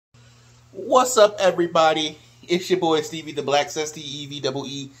What's up, everybody? It's your boy Stevie the Black,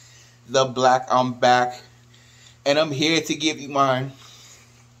 S-T-E-V-E-E, the Black. I'm back, and I'm here to give you my,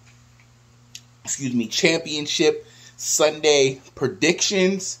 championship Sunday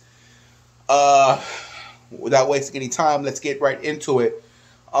predictions. Without wasting any time, let's get right into it.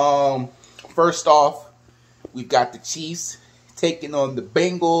 First off, we've got the Chiefs taking on the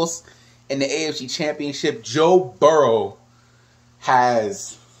Bengals in the AFC Championship. Joe Burrow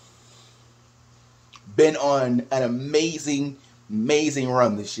has been on an amazing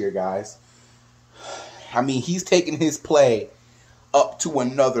run this year, guys. I mean, he's taken his play up to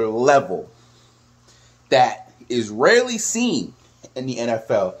another level that is rarely seen in the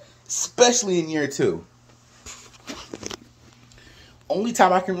NFL, especially in year two. Only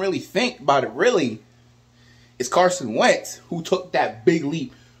time I can really think about it is Carson Wentz, who took that big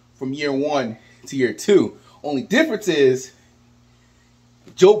leap from year one to year two. Only difference is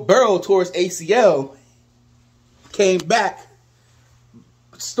Joe Burrow tore his ACL, came back,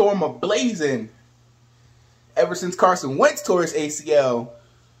 storm a-blazing. Ever since Carson Wentz tore his ACL,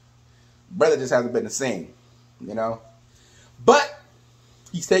 brother just hasn't been the same, you know? But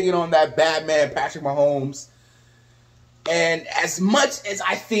he's taking on that bad man, Patrick Mahomes. And as much as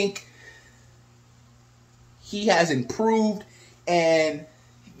I think he has improved and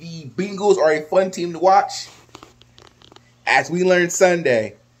the Bengals are a fun team to watch, as we learned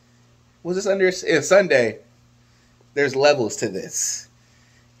Sunday, Sunday, there's levels to this.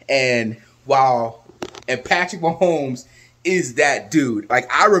 And Patrick Mahomes is that dude.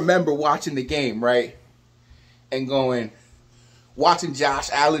 Like, I remember watching the game, right? And watching Josh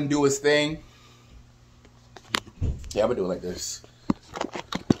Allen do his thing. Yeah, I'm gonna do it like this.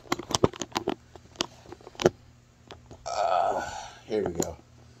 Here we go.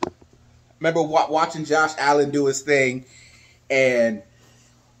 Remember watching Josh Allen do his thing, and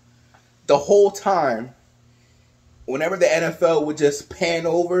the whole time, whenever the NFL would just pan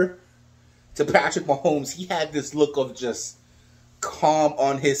over to Patrick Mahomes, he had this look of just calm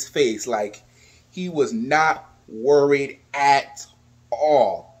on his face. Like, he was not worried at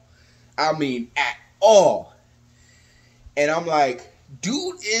all. I mean, at all. And I'm like,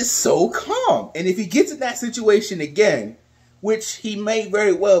 dude is so calm. And if he gets in that situation again, which he may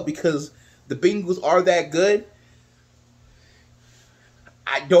very well because the Bengals are that good,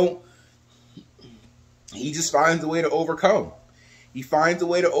 he just finds a way to overcome. He finds a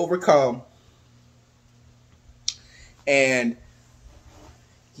way to overcome. And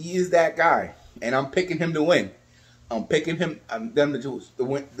he is that guy. And I'm picking him to win. I'm picking him to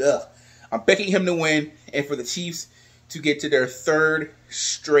win. I'm picking him to win and for the Chiefs to get to their third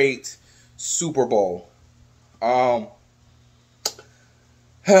straight Super Bowl.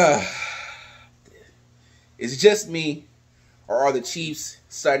 Is it just me, or are the Chiefs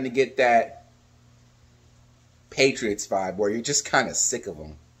starting to get that Patriots vibe where you're just kind of sick of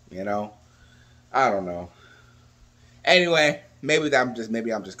them, you know? I don't know. Anyway, maybe I'm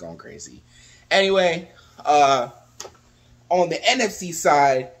just going crazy. Anyway, on the NFC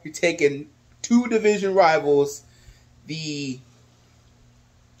side, you're taking two division rivals, the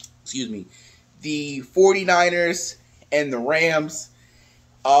 49ers and the Rams.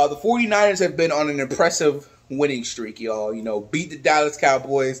 The 49ers have been on an impressive winning streak, y'all. You know, beat the Dallas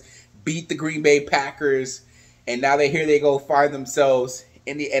Cowboys, beat the Green Bay Packers, and now here they go find themselves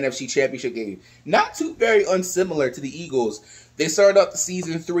in the NFC Championship game. Not too very unsimilar to the Eagles. They started up the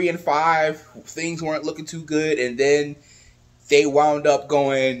season 3-5. Things weren't looking too good, and then they wound up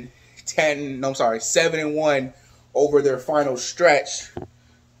going 7-1 over their final stretch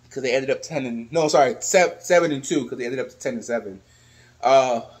because they ended up 7-2 because they ended up 10-7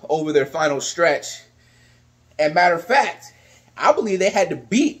 over their final stretch. And matter of fact, I believe they had to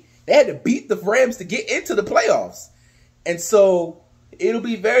beat the Rams to get into the playoffs. And so it'll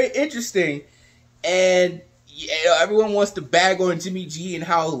be very interesting. And everyone wants to bag on Jimmy G and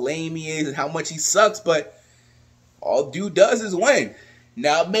how lame he is and how much he sucks, but all dude does is win.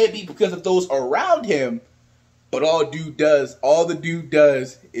 Now, maybe because of those around him, but all the dude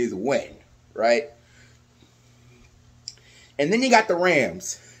does is win, right? And then you got the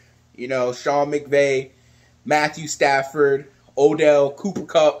Rams. You know, Sean McVay, Matthew Stafford, Odell, Cooper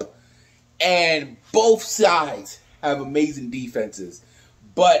Kupp, and both sides have amazing defenses.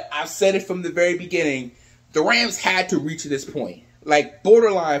 But I've said it from the very beginning, the Rams had to reach this point. Like,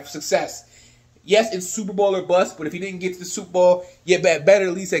 borderline success. Yes, it's Super Bowl or bust, but if you didn't get to the Super Bowl, you better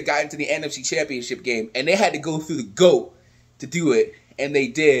at least have gotten to the NFC Championship game. And they had to go through the GOAT to do it, and they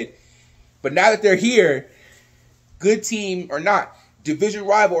did. But now that they're here, good team or not, division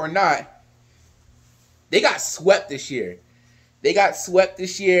rival or not, they got swept this year. They got swept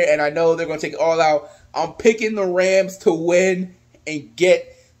this year, and I know they're going to take it all out. I'm picking the Rams to win and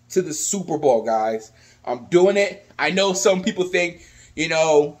get to the Super Bowl, guys. I'm doing it. I know some people think, you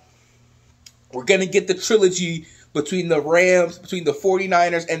know, we're going to get the trilogy between the Rams, between the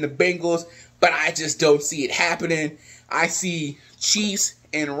 49ers and the Bengals, but I just don't see it happening. I see Chiefs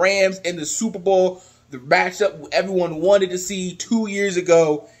and Rams in the Super Bowl, the matchup everyone wanted to see 2 years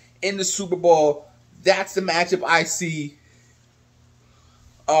ago in the Super Bowl. That's the matchup I see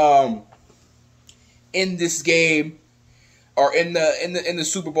in this game, or in the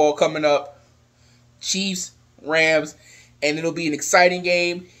Super Bowl coming up. Chiefs, Rams, and it'll be an exciting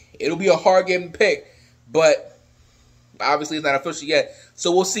game. It'll be a hard game to pick, but obviously it's not official yet.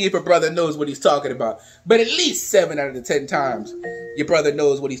 So we'll see if your brother knows what he's talking about. But at least 7 out of the 10 times, your brother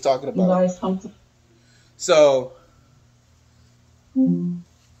knows what he's talking about. So,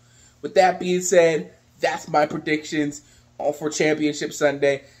 with that being said, that's my predictions for Championship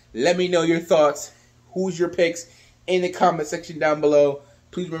Sunday. Let me know your thoughts. Who's your picks in the comment section down below.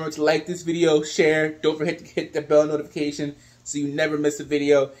 Please remember to like this video, share. Don't forget to hit the bell notification so you never miss a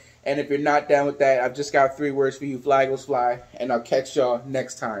video. And if you're not down with that, I've just got 3 words for you. Fly, Eagles, fly. And I'll catch y'all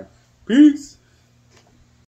next time. Peace.